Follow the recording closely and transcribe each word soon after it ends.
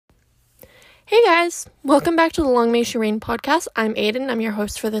Hey guys, welcome back to the Long May She Reign podcast. I'm Aiden, I'm your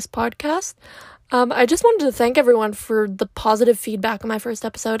host for this podcast. I just wanted to thank everyone for the positive feedback on my first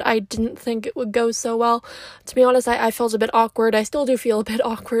episode. I didn't think it would go so well. To be honest, I felt a bit awkward. I still do feel a bit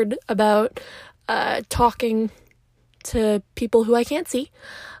awkward about talking to people who I can't see.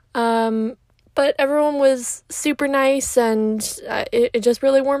 But everyone was super nice, and it just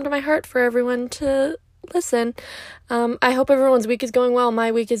really warmed my heart for everyone to listen. I hope everyone's week is going well.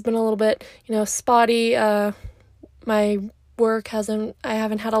 My week has been a little bit, spotty. My work I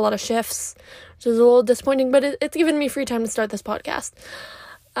haven't had a lot of shifts, which is a little disappointing, but it's given me free time to start this podcast.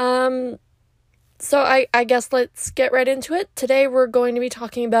 So I guess let's get right into it. Today we're going to be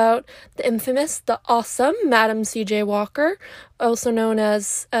talking about the infamous, the awesome Madam C.J. Walker, also known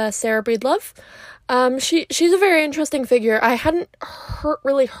as Sarah Breedlove. She's a very interesting figure. I hadn't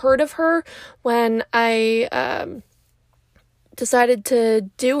really heard of her when I decided to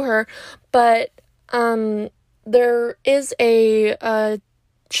do her, but there is a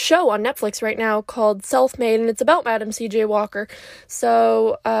show on Netflix right now called Self-Made, and it's about Madam C.J. Walker.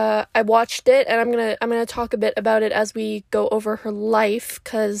 So I watched it, and I'm gonna talk a bit about it as we go over her life,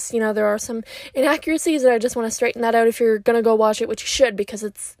 because there are some inaccuracies, and I just want to straighten that out. If you're gonna go watch it, which you should, because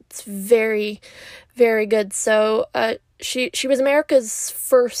it's very, very good. So she was America's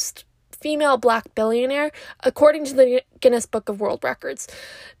first female black billionaire, according to the Guinness Book of World Records.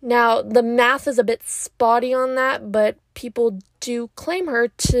 Now, the math is a bit spotty on that, but people do claim her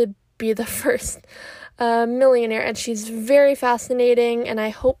to be the first millionaire, and she's very fascinating, and I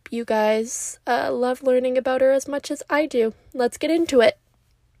hope you guys love learning about her as much as I do. Let's get into it.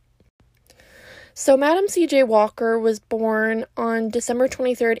 So Madam C.J. Walker was born on December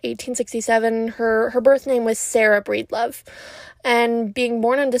 23rd, 1867. Her birth name was Sarah Breedlove. And being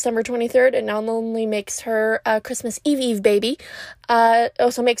born on December 23rd, it not only makes her a Christmas Eve baby, it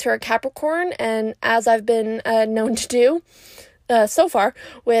also makes her a Capricorn, and as I've been known to do so far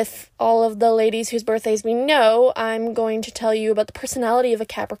with all of the ladies whose birthdays we know, I'm going to tell you about the personality of a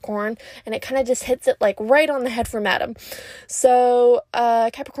Capricorn, and it kind of just hits it right on the head for Madam. So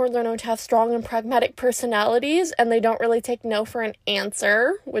Capricorns are known to have strong and pragmatic personalities, and they don't really take no for an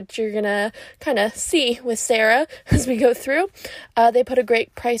answer, which you're gonna kind of see with Sarah as we go through. They put a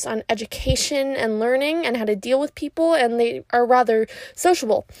great price on education and learning and how to deal with people, and they are rather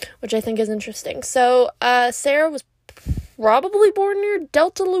sociable, which I think is interesting. So Sarah was probably born near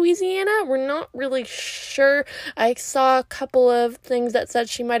Delta, Louisiana. We're not really sure. I saw a couple of things that said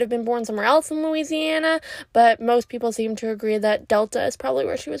she might have been born somewhere else in Louisiana, but most people seem to agree that Delta is probably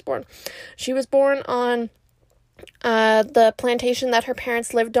where she was born. She was born on the plantation that her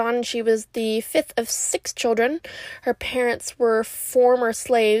parents lived on. She was the fifth of 6 children. Her parents were former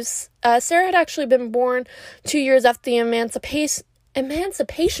slaves. Sarah had actually been born 2 years after the Emancipation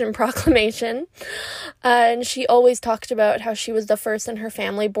Proclamation, and she always talked about how she was the first in her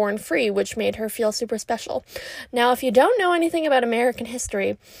family born free, which made her feel super special. Now, if you don't know anything about American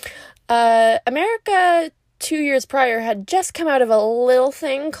history, America 2 years prior had just come out of a little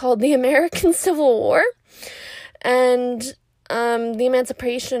thing called the American Civil War, and the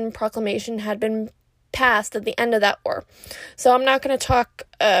Emancipation Proclamation had been passed at the end of that war. So I'm not going to talk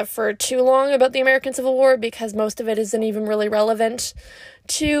for too long about the American Civil War, because most of it isn't even really relevant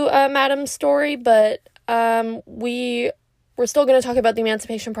to Madam's story, but we're still going to talk about the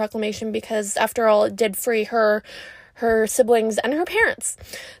Emancipation Proclamation, because after all, it did free her siblings, and her parents.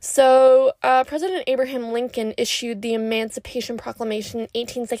 So President Abraham Lincoln issued the Emancipation Proclamation in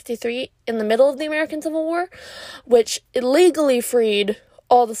 1863 in the middle of the American Civil War, which illegally freed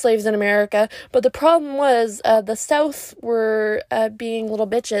all the slaves in America, but the problem was the South were being little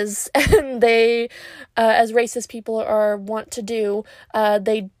bitches, and they, as racist people want to do,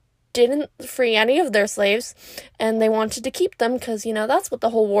 they didn't free any of their slaves, and they wanted to keep them, because, that's what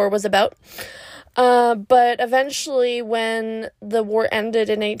the whole war was about. But eventually, when the war ended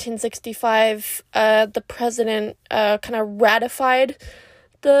in 1865, the president kind of ratified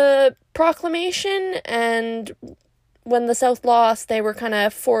the proclamation, and when the South lost, they were kind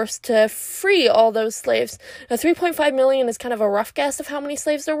of forced to free all those slaves. Now, 3.5 million is kind of a rough guess of how many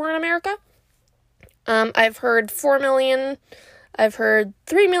slaves there were in America. I've heard 4 million, I've heard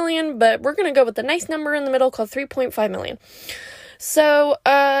 3 million, but we're going to go with the nice number in the middle called 3.5 million. So,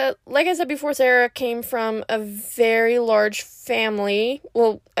 like I said before, Sarah came from a very large family.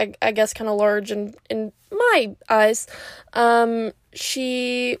 Well, I guess kind of large in my eyes.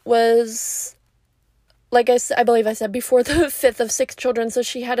 She was like I believe I said before, the fifth of six children. So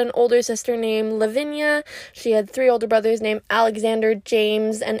she had an older sister named Lavinia. She had three older brothers named Alexander,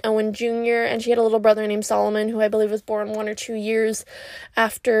 James, and Owen Jr. And she had a little brother named Solomon, who I believe was born 1 or 2 years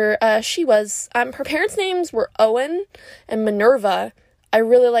after she was. Her parents' names were Owen and Minerva. I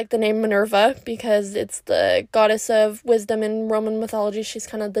really like the name Minerva because it's the goddess of wisdom in Roman mythology. She's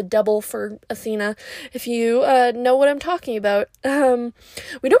kind of the double for Athena, if you know what I'm talking about. We don't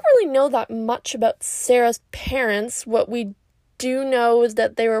really know that much about Sarah's parents. What we do know is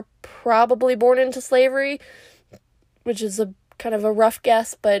that they were probably born into slavery, which is a kind of a rough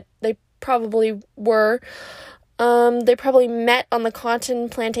guess, but they probably were. They probably met on the cotton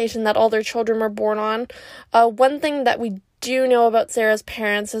plantation that all their children were born on. One thing that we do know about Sarah's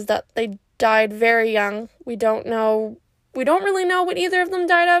parents is that they died very young. We don't really know what either of them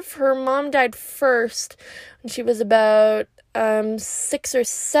died of. Her mom died first when she was about 6 or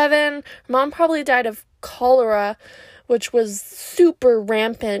 7. Her mom probably died of cholera, which was super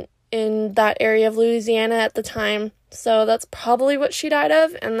rampant in that area of Louisiana at the time. So that's probably what she died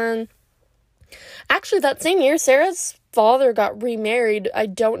of. And then actually that same year, Sarah's father got remarried. I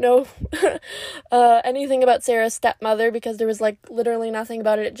don't know anything about Sarah's stepmother because there was literally nothing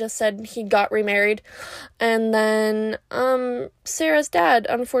about it. It just said he got remarried. And then Sarah's dad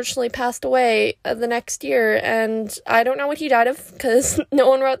unfortunately passed away the next year, and I don't know what he died of because no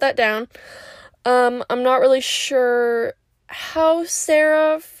one wrote that down. I'm not really sure how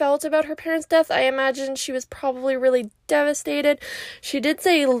Sarah felt about her parents' death. I imagine she was probably really devastated. She did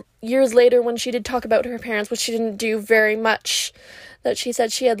say years later when she did talk about her parents, which she didn't do very much, that she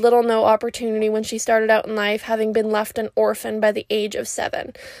said she had little no opportunity when she started out in life, having been left an orphan by the age of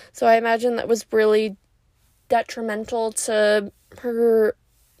 7. So I imagine that was really detrimental to her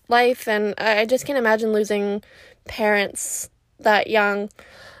life, and I just can't imagine losing parents that young.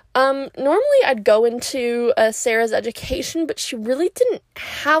 Normally I'd go into Sarah's education, but she really didn't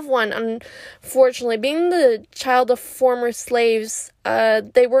have one, unfortunately. Being the child of former slaves,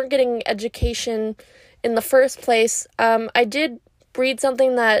 they weren't getting education in the first place. I did read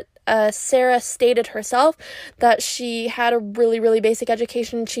something that Sarah stated herself, that she had a really, really basic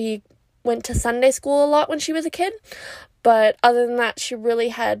education. She went to Sunday school a lot when she was a kid. But other than that, she really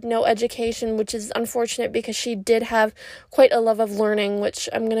had no education, which is unfortunate because she did have quite a love of learning, which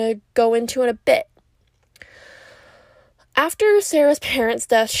I'm going to go into in a bit. After Sarah's parents'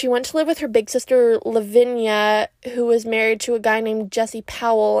 death, she went to live with her big sister, Lavinia, who was married to a guy named Jesse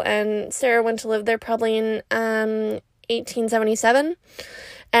Powell, and Sarah went to live there probably in 1877.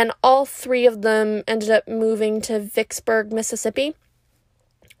 And all three of them ended up moving to Vicksburg, Mississippi.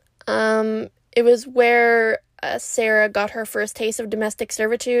 It was where Sarah got her first taste of domestic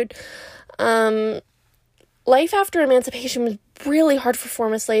servitude. Life after emancipation was really hard for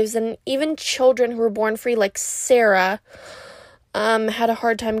former slaves, and even children who were born free, like Sarah, had a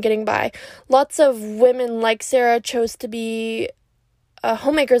hard time getting by. Lots of women like Sarah chose to be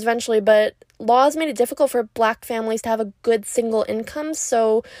homemakers eventually, but laws made it difficult for Black families to have a good single income,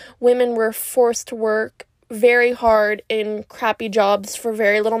 so women were forced to work very hard in crappy jobs for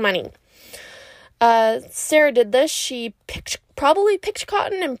very little money. Sarah did this. She probably picked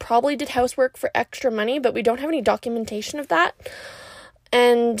cotton and probably did housework for extra money, but we don't have any documentation of that.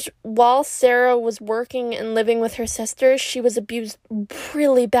 And while Sarah was working and living with her sister, she was abused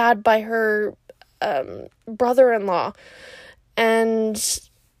really bad by her brother-in-law. And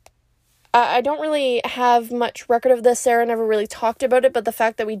I don't really have much record of this. Sarah never really talked about it, but the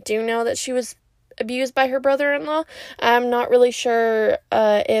fact that we do know that she was abused by her brother-in-law, I'm not really sure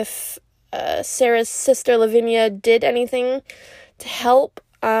if Sarah's sister Lavinia did anything to help,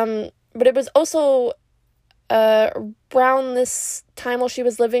 but it was also around this time while she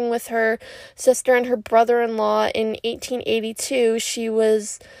was living with her sister and her brother-in-law in 1882,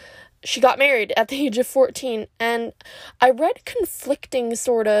 she got married at the age of 14, and I read conflicting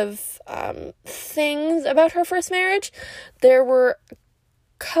sort of things about her first marriage. There were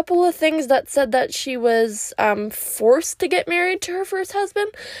couple of things that said that she was forced to get married to her first husband,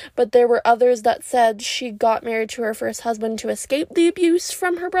 but there were others that said she got married to her first husband to escape the abuse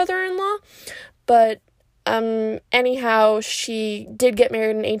from her brother-in-law. But anyhow, she did get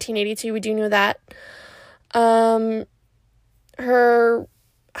married in 1882. We do know that. Her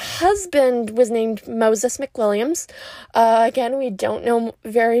husband was named Moses McWilliams. Again, we don't know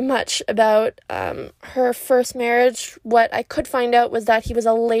very much about her first marriage. What I could find out was that he was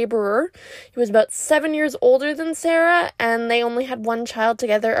a laborer. He was about 7 years older than Sarah, and they only had one child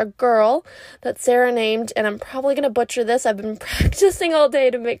together, a girl that Sarah named, and I'm probably going to butcher this. I've been practicing all day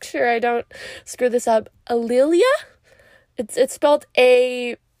to make sure I don't screw this up. Alelia? It's spelled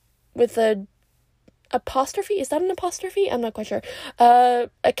A with a apostrophe. Is that an apostrophe? I'm not quite sure. A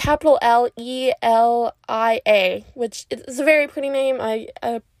capital Lelia, which is a very pretty name. I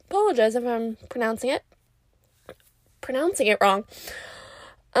apologize if I'm pronouncing it wrong.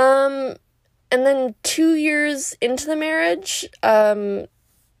 And then 2 years into the marriage,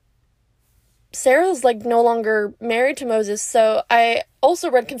 Sarah's no longer married to Moses. So I also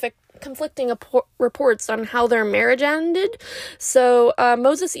read conflicting reports on how their marriage ended. So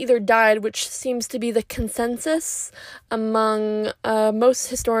Moses either died, which seems to be the consensus among most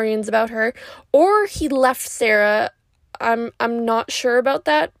historians about her, or he left Sarah. I'm not sure about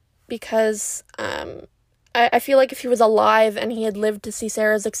that, because I feel like if he was alive and he had lived to see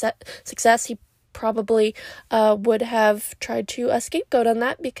Sarah's success, he probably would have tried to scapegoat on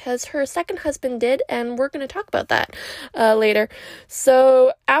that, because her second husband did, and we're going to talk about that later.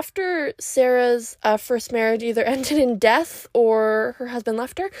 So after Sarah's first marriage either ended in death or her husband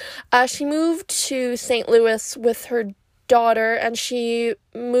left her, she moved to St. Louis with her daughter, and she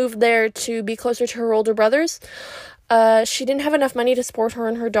moved there to be closer to her older brothers. She didn't have enough money to support her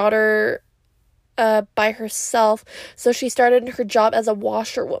and her daughter by herself, so she started her job as a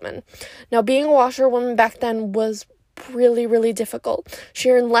washerwoman. Now, being a washerwoman back then was really, really difficult.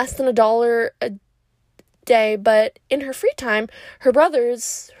 She earned less than $1 a day, but in her free time, her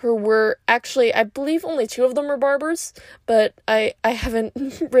brothers, who were actually, I believe only 2 of them were barbers, but I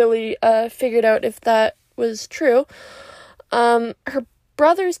haven't really figured out if that was true. Her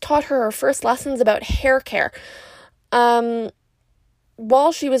brothers taught her first lessons about hair care.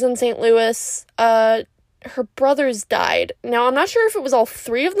 While she was in St. Louis, her brothers died. Now, I'm not sure if it was all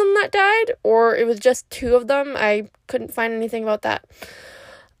 3 of them that died, or it was just 2 of them. I couldn't find anything about that.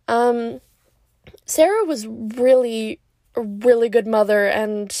 Sarah was really a really good mother,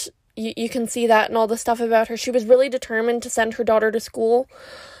 and you can see that in all the stuff about her. She was really determined to send her daughter to school,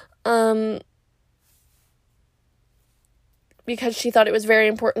 because she thought it was very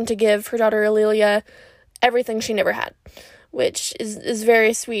important to give her daughter Alelia everything she never had, which is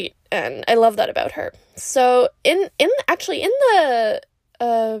very sweet, and I love that about her. So in the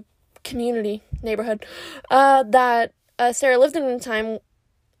neighborhood that Sarah lived in at the time,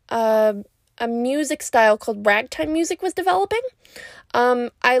 a music style called ragtime music was developing.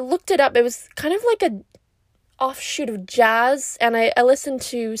 I looked it up. It was kind of like a offshoot of jazz, and I listened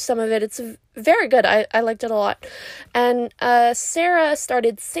to some of it. It's very good. I liked it a lot. And Sarah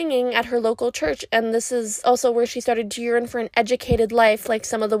started singing at her local church, and this is also where she started to yearn for an educated life, like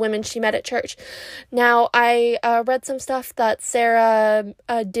some of the women she met at church. Now, I read some stuff that Sarah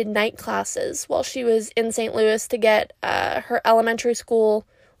did night classes while she was in St. Louis to get her elementary school,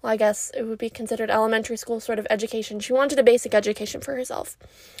 well, I guess it would be considered elementary school sort of education. She wanted a basic education for herself.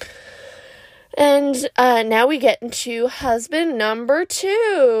 And now we get into husband number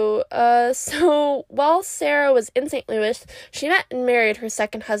 2. So while Sarah was in St. Louis, she met and married her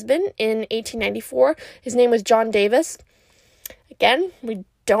second husband in 1894. His name was John Davis. Again, we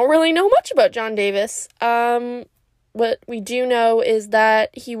don't really know much about John Davis. What we do know is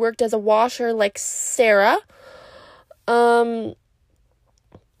that he worked as a washer like Sarah. And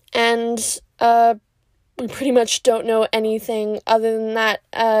we pretty much don't know anything other than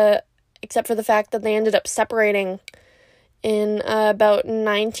that, except for the fact that they ended up separating in about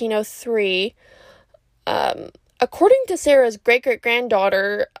 1903. According to Sarah's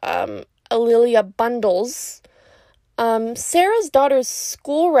great-great-granddaughter, Alelia Bundles, Sarah's daughter's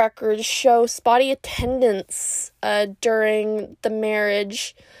school records show spotty attendance during the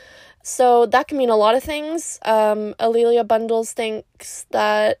marriage. So that can mean a lot of things. Alelia Bundles thinks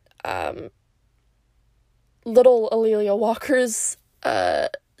that little Alelia Walker's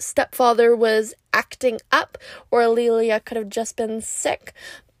stepfather was acting up, or Alelia could have just been sick,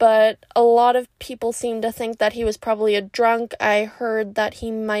 but a lot of people seem to think that he was probably a drunk. I heard that he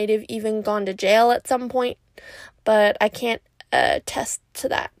might have even gone to jail at some point, but I can't attest to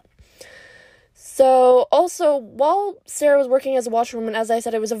that. So also, while Sarah was working as a washerwoman, as I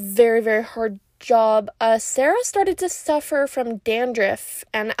said, it was a very, very hard job. Sarah started to suffer from dandruff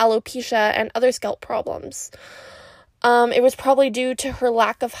and alopecia and other scalp problems. It was probably due to her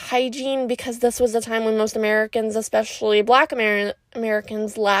lack of hygiene, because this was a time when most Americans, especially Black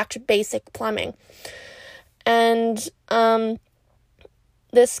Americans, lacked basic plumbing. And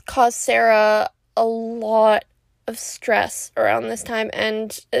this caused Sarah a lot of stress around this time,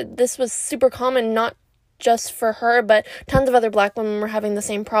 and this was super common, not just for her, but tons of other Black women were having the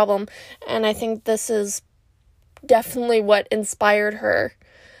same problem, and I think this is definitely what inspired her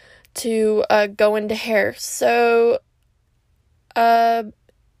to go into hair. So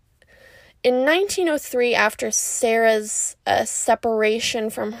in 1903, after Sarah's separation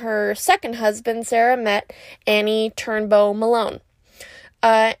from her second husband, Sarah met Annie Turnbow Malone.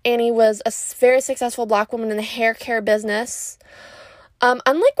 Annie was a very successful Black woman in the hair care business.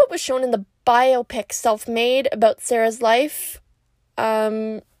 Unlike what was shown in the biopic Self-Made about Sarah's life,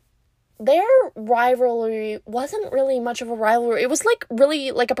 their rivalry wasn't really much of a rivalry. It was really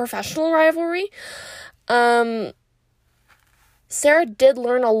a professional rivalry. Sarah did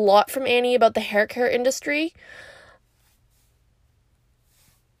learn a lot from Annie about the hair care industry.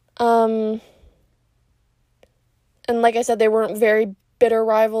 And like I said, they weren't very bitter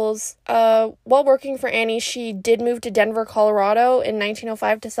rivals. While working for Annie, she did move to Denver, Colorado in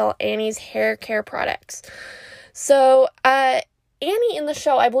 1905 to sell Annie's hair care products. So, Annie in the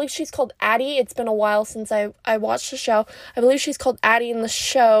show, I believe she's called Addie. It's been a while since I watched the show. I believe she's called Addie in the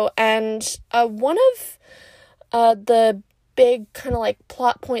show, and one of the big kind of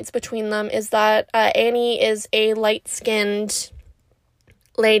plot points between them is that Annie is a light-skinned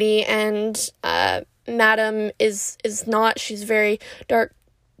lady, and Madam is not. She's a very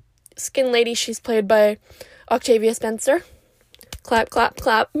dark-skinned lady. She's played by Octavia Spencer. Clap, clap,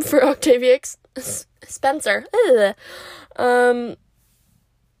 clap for Octavia Spencer. Ugh.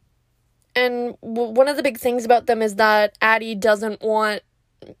 And one of the big things about them is that Addie doesn't want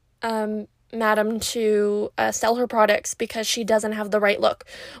Madam to sell her products because she doesn't have the right look,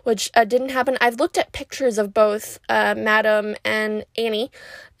 which didn't happen. I've looked at pictures of both Madam and Annie,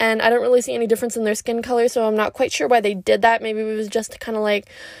 and I don't really see any difference in their skin color, so I'm not quite sure why they did that. Maybe it was just to kind of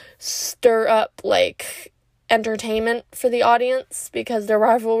stir up entertainment for the audience, because their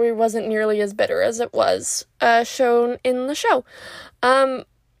rivalry wasn't nearly as bitter as it was shown in the show.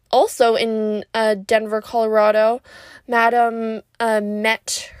 Also in Denver, Colorado, Madam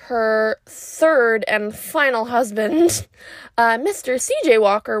met her third and final husband, Mr. C.J.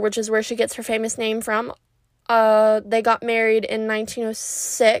 Walker, which is where she gets her famous name from. They got married in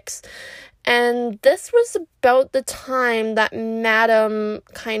 1906, and this was about the time that Madam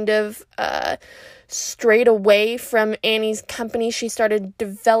kind of strayed away from Annie's company. She started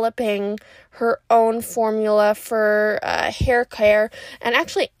developing her own formula for hair care, and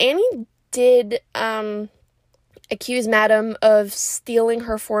actually Annie did accuse Madam of stealing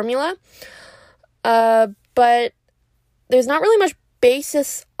her formula, but there's not really much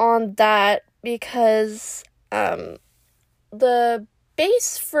basis on that, because the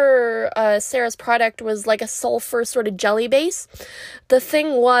base for Sarah's product was a sulfur sort of jelly base. The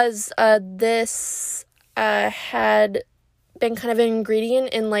thing was, this had been kind of an ingredient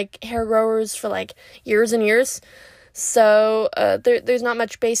in hair growers for years and years, so there's not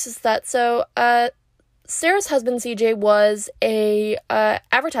much basis to that. So Sarah's husband CJ was a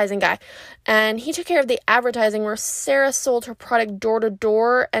advertising guy, and he took care of the advertising, where Sarah sold her product door to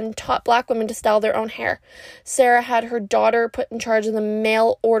door and taught Black women to style their own hair. Sarah had her daughter put in charge of the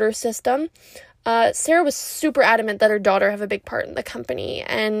mail order system. Sarah was super adamant that her daughter have a big part in the company,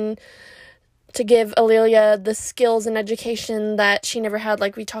 and to give Aurelia the skills and education that she never had,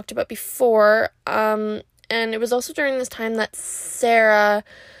 like we talked about before. And it was also during this time that Sarah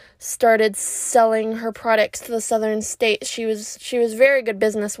started selling her products to the southern states. She was a very good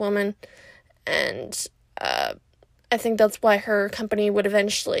businesswoman, and I think that's why her company would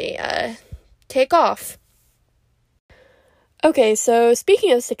eventually take off. Okay, so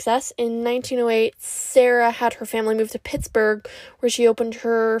speaking of success, in 1908, Sarah had her family move to Pittsburgh, where she opened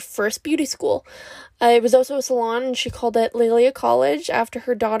her first beauty school. It was also a salon, and she called it Lelia College after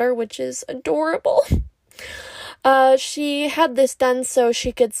her daughter, which is adorable. She had this done so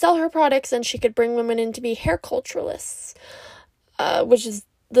she could sell her products and she could bring women in to be hair culturalists, which is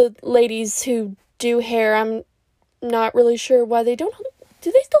the ladies who do hair. I'm not really sure why they don't.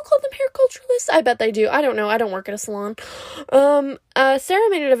 Do they still call them hair culturalists? I bet they do. I don't know. I don't work at a salon. Sarah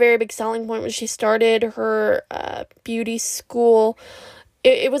made it a very big selling point when she started her beauty school.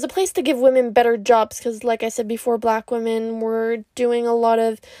 It was a place to give women better jobs because, like I said before, Black women were doing a lot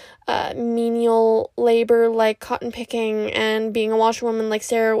of menial labor like cotton picking and being a washerwoman like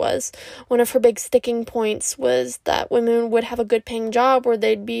Sarah was. One of her big sticking points was that women would have a good paying job where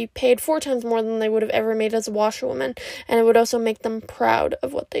they'd be paid 4 times more than they would have ever made as a washerwoman, and it would also make them proud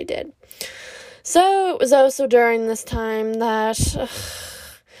of what they did. So it was also during this time that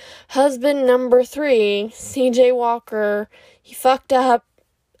husband number 3, C.J. Walker, he fucked up.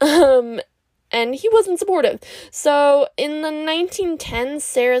 And he wasn't supportive. So in the 1910s,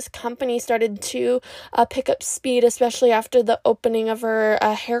 Sarah's company started to pick up speed, especially after the opening of her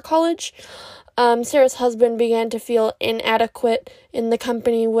hair college. Sarah's husband began to feel inadequate in the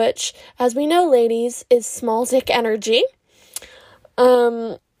company, which, as we know, ladies, is small dick energy.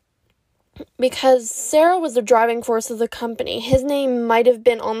 because Sarah was the driving force of the company. His name might have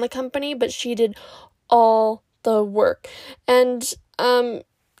been on the company, but she did all the work. And,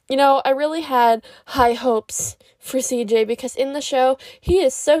 I really had high hopes for CJ because in the show, he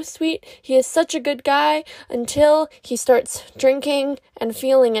is so sweet. He is such a good guy until he starts drinking and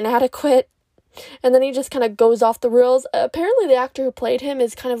feeling inadequate. And then he just kind of goes off the rails. Apparently, the actor who played him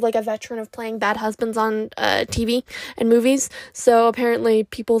is kind of like a veteran of playing bad husbands on TV and movies. So apparently,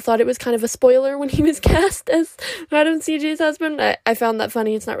 people thought it was kind of a spoiler when he was cast as Madam CJ's husband. I found that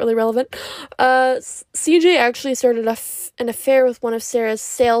funny. It's not really relevant. CJ actually started an affair with one of Sarah's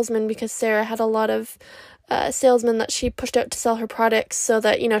salesmen because Sarah had a lot of salesman that she pushed out to sell her products so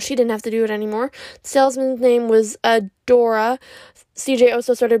that, she didn't have to do it anymore. The salesman's name was Dora. CJ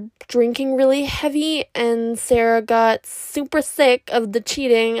also started drinking really heavy, and Sarah got super sick of the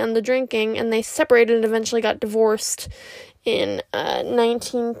cheating and the drinking, and they separated and eventually got divorced in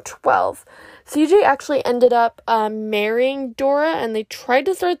 1912. CJ actually ended up marrying Dora, and they tried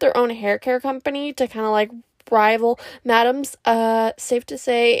to start their own hair care company to kind of like rival Madam's. Safe to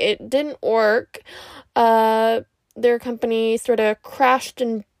say it didn't work. Their company sort of crashed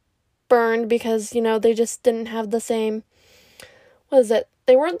and burned because, they just didn't have the same,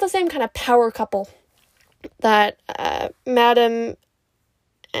 they weren't the same kind of power couple that Madam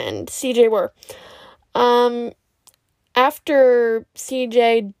and CJ were. After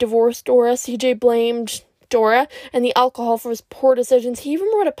CJ divorced Dora, CJ blamed Dora and the alcohol for his poor decisions. He even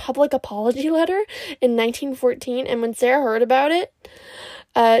wrote a public apology letter in 1914, and when Sarah heard about it,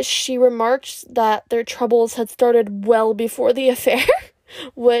 she remarked that their troubles had started well before the affair,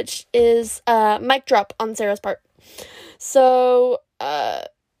 which is mic drop on Sarah's part. So,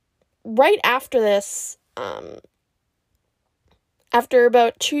 right after this, after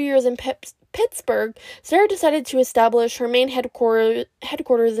about 2 years in Pittsburgh, Sarah decided to establish her main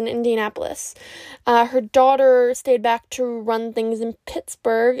headquarters in Indianapolis. Her daughter stayed back to run things in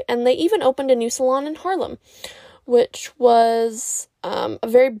Pittsburgh, and they even opened a new salon in Harlem, which was a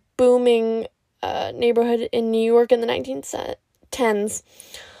very booming neighborhood in New York in the 1910s.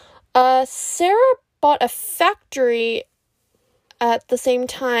 Sarah bought a factory at the same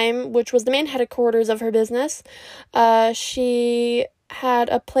time, which was the main headquarters of her business. She had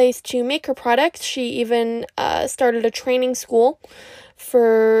a place to make her products. She even started a training school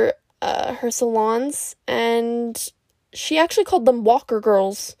for her salons, and she actually called them Walker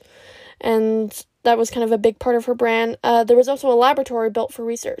Girls, and that was kind of a big part of her brand. There was also a laboratory built for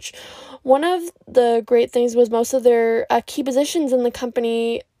research. One of the great things was most of their key positions in the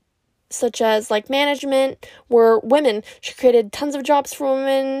company, such as like management, were women. She created tons of jobs for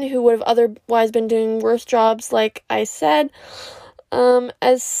women who would have otherwise been doing worse jobs, like I said.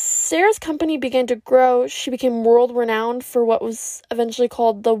 As Sarah's company began to grow, she became world-renowned for what was eventually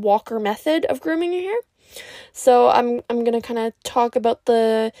called the Walker method of grooming your hair. So I'm going to kind of talk about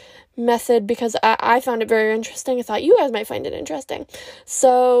the method because I found it very interesting. I thought you guys might find it interesting.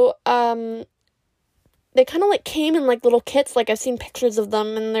 So, they kind of like came in like little kits, like I've seen pictures of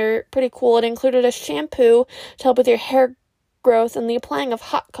them, and they're pretty cool. It included a shampoo to help with your hair growth and the applying of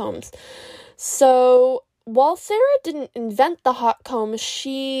hot combs. So while Sarah didn't invent the hot comb,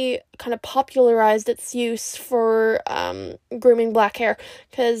 she kind of popularized its use for grooming black hair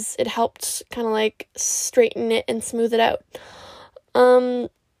because it helped kind of like straighten it and smooth it out.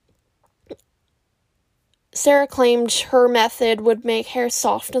 Sarah claimed her method would make hair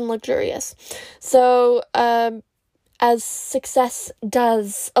soft and luxurious. So, as success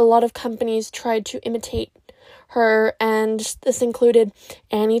does, a lot of companies tried to imitate her, and this included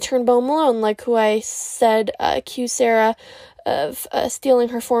Annie Turnbull Malone, like who I said accused Sarah of stealing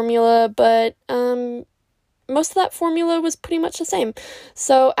her formula, but most of that formula was pretty much the same.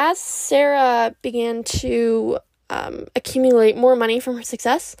 So, as Sarah began to accumulate more money from her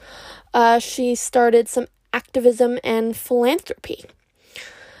success, she started some activism and philanthropy,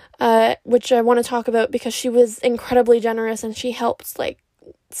 which I want to talk about because she was incredibly generous and she helped like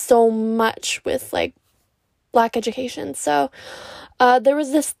so much with like black education. So there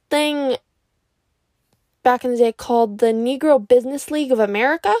was this thing back in the day called the Negro Business League of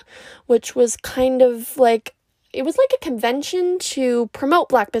America, which was kind of like, it was like a convention to promote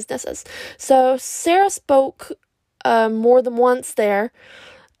black businesses. So Sarah spoke more than once there.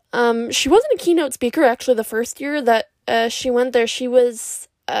 She wasn't a keynote speaker, actually, the first year that she went there. She was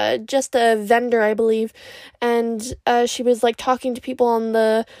just a vendor, I believe, and she was, like, talking to people on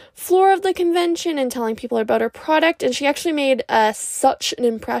the floor of the convention and telling people about her product, and she actually made such an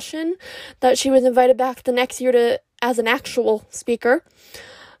impression that she was invited back the next year as an actual speaker.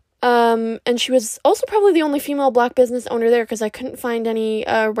 And she was also probably the only female black business owner there, because I couldn't find any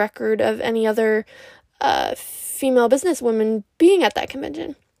record of any other female businesswomen being at that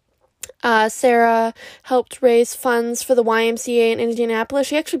convention. Sarah helped raise funds for the YMCA in Indianapolis.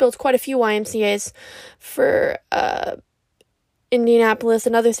 She actually built quite a few YMCAs for Indianapolis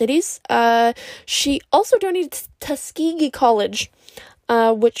and other cities. She also donated to Tuskegee College,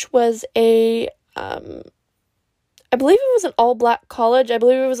 which was I believe it was an all-black college. I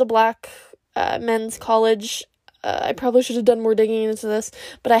believe it was a black men's college. I probably should have done more digging into this,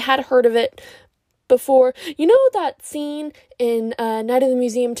 but I had heard of it before. You know that scene in Night of the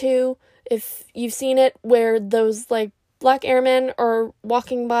Museum 2, if you've seen it, where those, like, black airmen are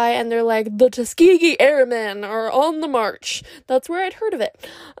walking by and they're like, the Tuskegee Airmen are on the march. That's where I'd heard of it.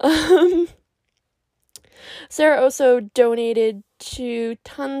 Sarah also donated to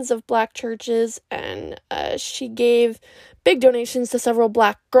tons of black churches, and she gave big donations to several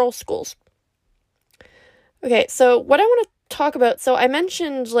black girls' schools. Okay, so what I want to talk about, so I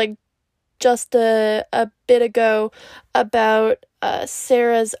mentioned, like, just a bit ago about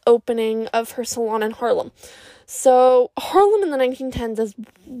Sarah's opening of her salon in Harlem. So Harlem in the 1910s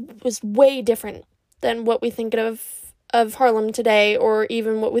was way different than what we think of Harlem today, or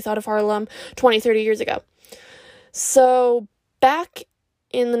even what we thought of Harlem 20, 30 years ago. So back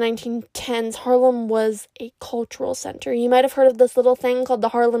in the 1910s, Harlem was a cultural center. You might have heard of this little thing called the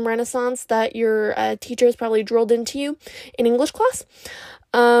Harlem Renaissance that your teachers probably drilled into you in English class.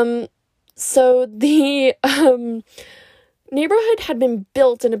 So the neighborhood had been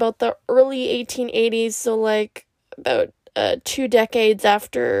built in about the early 1880s, so like about 2 decades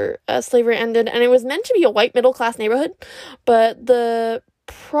after slavery ended, and it was meant to be a white middle-class neighborhood, but the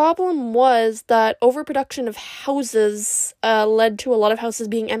problem was that overproduction of houses led to a lot of houses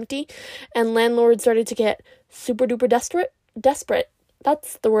being empty, and landlords started to get super duper desperate.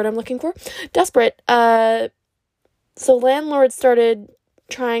 That's the word I'm looking for. Desperate. So landlords started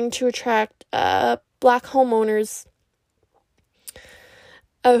trying to attract black homeowners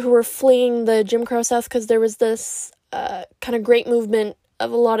who were fleeing the Jim Crow South, because there was this kind of great movement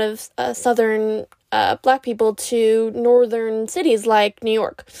of a lot of southern black people to northern cities like New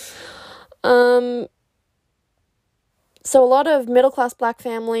York. So a lot of middle-class black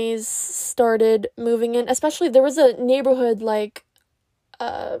families started moving in, especially there was a neighborhood like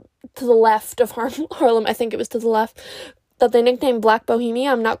to the left of Harlem, I think it was to the left, that they nicknamed Black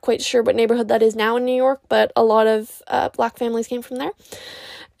Bohemia. I'm not quite sure what neighborhood that is now in New York, but a lot of black families came from there.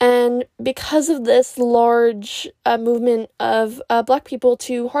 And because of this large movement of black people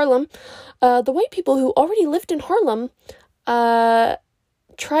to Harlem, the white people who already lived in Harlem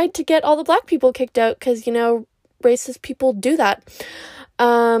tried to get all the black people kicked out, because, you know, racist people do that.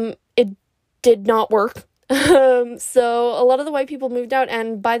 It did not work. So a lot of the white people moved out,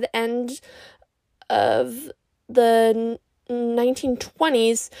 and by the end of the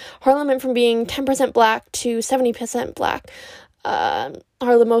 1920s, Harlem went from being 10% black to 70% black.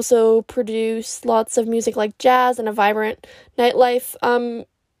 Harlem also produced lots of music like jazz and a vibrant nightlife.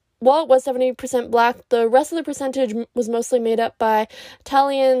 While it was 70% black, the rest of the percentage was mostly made up by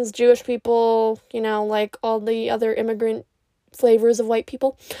Italians, Jewish people, you know, like all the other immigrant flavors of white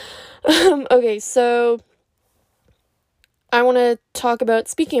people. Okay, so I want to talk about,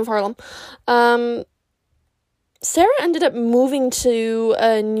 speaking of Harlem, Sarah ended up moving to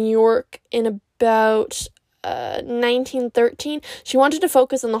New York in about 1913. She wanted to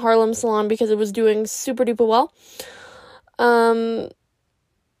focus on the Harlem Salon because it was doing super duper well.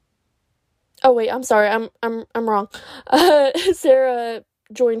 Oh wait, I'm sorry, I'm wrong. Sarah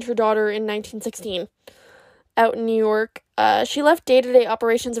joined her daughter in 1916 out in New York. She left day-to-day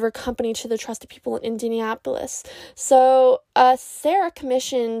operations of her company to the trusted people in Indianapolis. So Sarah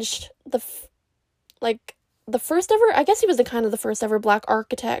commissioned the first ever, I guess he was the first ever black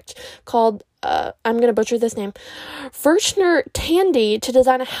architect, called, I'm going to butcher this name, Furchner Tandy, to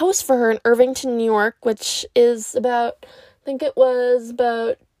design a house for her in Irvington, New York, which is about, I think it was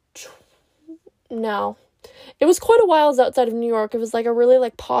about, no, it was quite a while outside of New York. It was like a really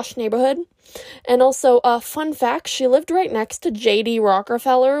like posh neighborhood. And also, fun fact, she lived right next to J.D.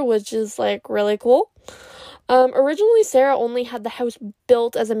 Rockefeller, which is like really cool. Originally, Sarah only had the house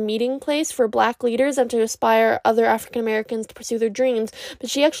built as a meeting place for black leaders and to inspire other African Americans to pursue their dreams, but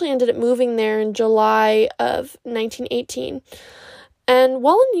she actually ended up moving there in July of 1918. And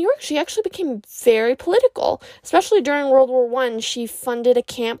while in New York, she actually became very political, especially during World War I. She funded a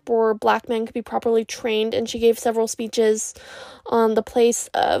camp where black men could be properly trained, and she gave several speeches on the place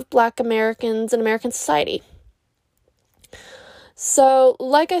of black Americans in American society. So,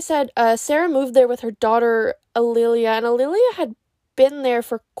 like I said, Sarah moved there with her daughter, Alelia, and Alelia had been there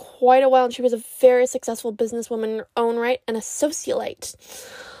for quite a while, and she was a very successful businesswoman in her own right and a socialite.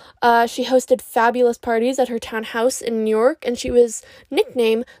 She hosted fabulous parties at her townhouse in New York, and she was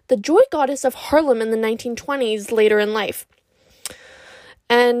nicknamed the Joy Goddess of Harlem in the 1920s later in life.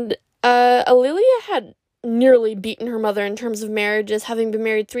 And A'Lelia had nearly beaten her mother in terms of marriages, having been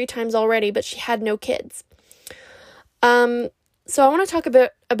married 3 times already, but she had no kids. So I want to talk a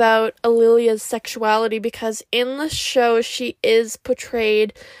bit about A'Lelia's sexuality, because in the show she is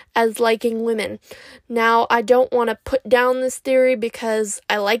portrayed as liking women. Now, I don't want to put down this theory because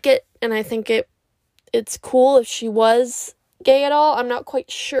I like it, and I think it's cool if she was gay at all. I'm not quite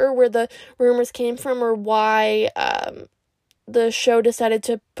sure where the rumors came from or why the show decided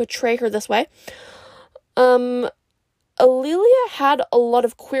to portray her this way. A'Lelia had a lot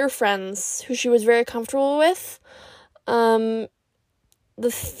of queer friends who she was very comfortable with. The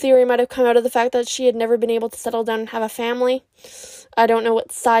theory might have come out of the fact that she had never been able to settle down and have a family. I don't know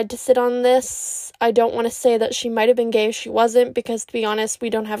what side to sit on this. I don't want to say that she might have been gay if she wasn't, because to be honest, we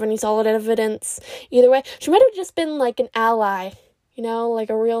don't have any solid evidence either way. She might have just been like an ally,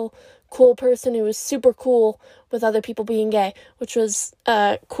 like a real cool person who was super cool with other people being gay, which was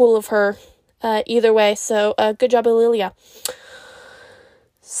cool of her either way. So good job, A'Lelia.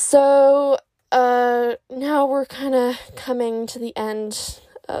 So now we're kind of coming to the end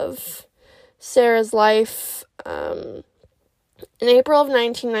of Sarah's life. In April of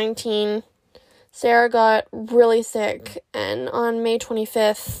 1919, Sarah got really sick, and on May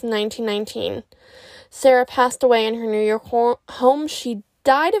 25th, 1919, Sarah passed away in her New York home. She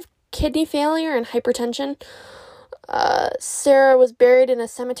died of kidney failure and hypertension. Sarah was buried in a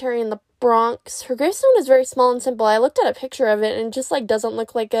cemetery in the Bronx. Her gravestone is very small and simple. I looked at a picture of it, and it just doesn't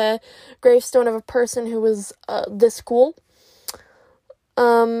look like a gravestone of a person who was this cool.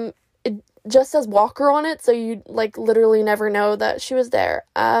 It just says Walker on it, so you literally never know that she was there.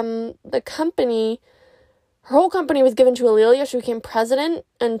 Her whole company was given to A'Lelia. She became president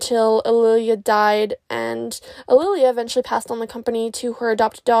until A'Lelia died, and A'Lelia eventually passed on the company to her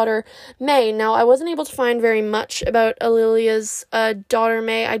adopted daughter, May. Now, I wasn't able to find very much about A'Lelia's daughter,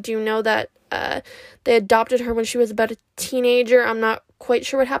 May. I do know that they adopted her when she was about a teenager. I'm not quite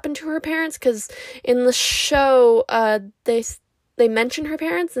sure what happened to her parents, because in the show, they mention her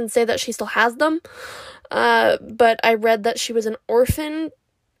parents and say that she still has them, but I read that she was an orphan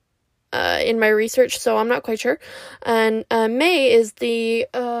in my research, so I'm not quite sure. And May is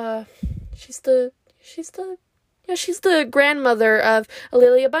she's the grandmother of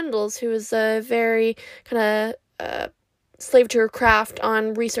A'Lelia Bundles, who is a very kind of slave to her craft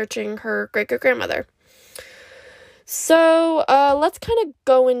on researching her great-great-grandmother. So let's kind of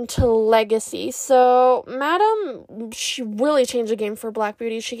go into legacy. So Madam, she really changed the game for Black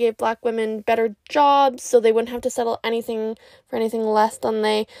beauty. She gave Black women better jobs so they wouldn't have to settle anything less than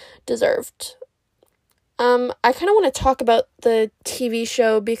they deserved. I kind of want to talk about the TV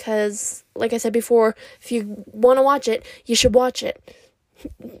show because, like I said before, if you want to watch it, you should watch it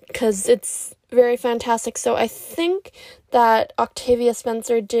because it's very fantastic. So I think that Octavia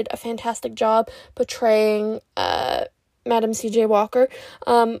Spencer did a fantastic job portraying Madam C.J. Walker.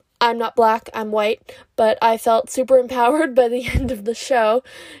 I'm not Black, I'm white, but I felt super empowered by the end of the show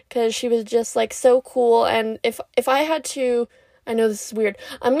because she was just so cool. And if I had to, I know this is weird,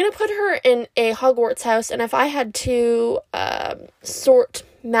 I'm gonna put her in a Hogwarts house, and if I had to sort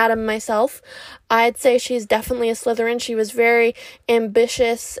Madam myself, I'd say she's definitely a Slytherin. She was very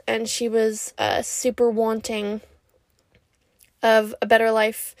ambitious, and she was super wanting of a better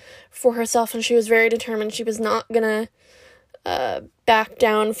life for herself, and she was very determined. She was not gonna back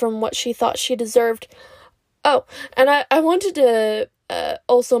down from what she thought she deserved. Oh, and I wanted to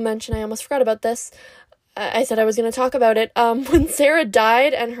also mention, I almost forgot about this, I said I was going to talk about it. When Sarah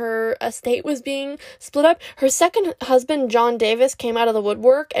died and her estate was being split up, her second husband, John Davis, came out of the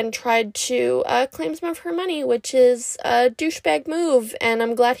woodwork and tried to claim some of her money, which is a douchebag move, and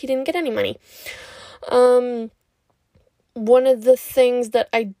I'm glad he didn't get any money. One of the things that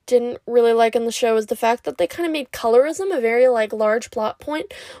I didn't really like in the show is the fact that they kind of made colorism a very, large plot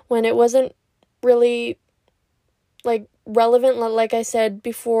point when it wasn't really, relevant, like I said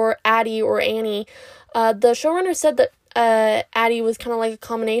before, Addie or Annie. The showrunner said that Addie was kind of like a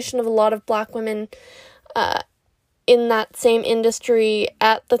combination of a lot of Black women in that same industry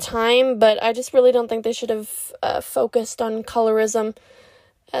at the time, but I just really don't think they should have focused on colorism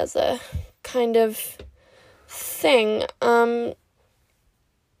as a kind of thing.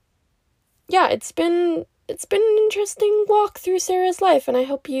 Yeah, it's been an interesting walk through Sarah's life, and I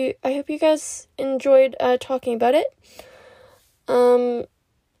hope you guys enjoyed talking about it.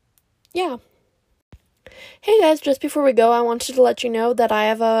 Yeah. Hey guys, just before we go, I wanted to let you know that I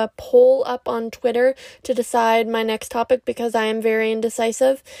have a poll up on Twitter to decide my next topic because I am very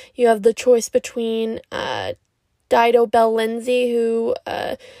indecisive. You have the choice between Dido Bell Lindsay, who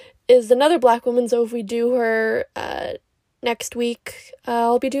is another black woman, so if we do her next week,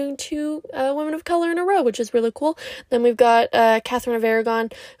 I'll be doing 2 women of color in a row, which is really cool. Then we've got Catherine of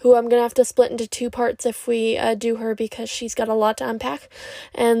Aragon, who I'm going to have to split into 2 parts if we do her because she's got a lot to unpack.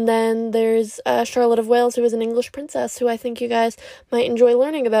 And then there's Charlotte of Wales, who is an English princess, who I think you guys might enjoy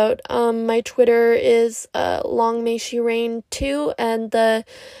learning about. My Twitter is Long May She Reign 2, and the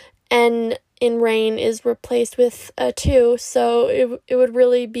N in reign is replaced with 2, so it would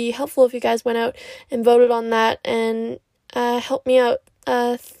really be helpful if you guys went out and voted on that and help me out.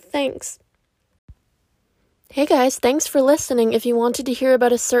 Thanks. Hey guys, thanks for listening. If you wanted to hear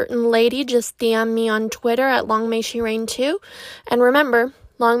about a certain lady, just DM me on Twitter at Long May She Reign 2. And remember,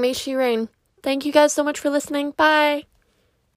 Long May She Reign. Thank you guys so much for listening. Bye!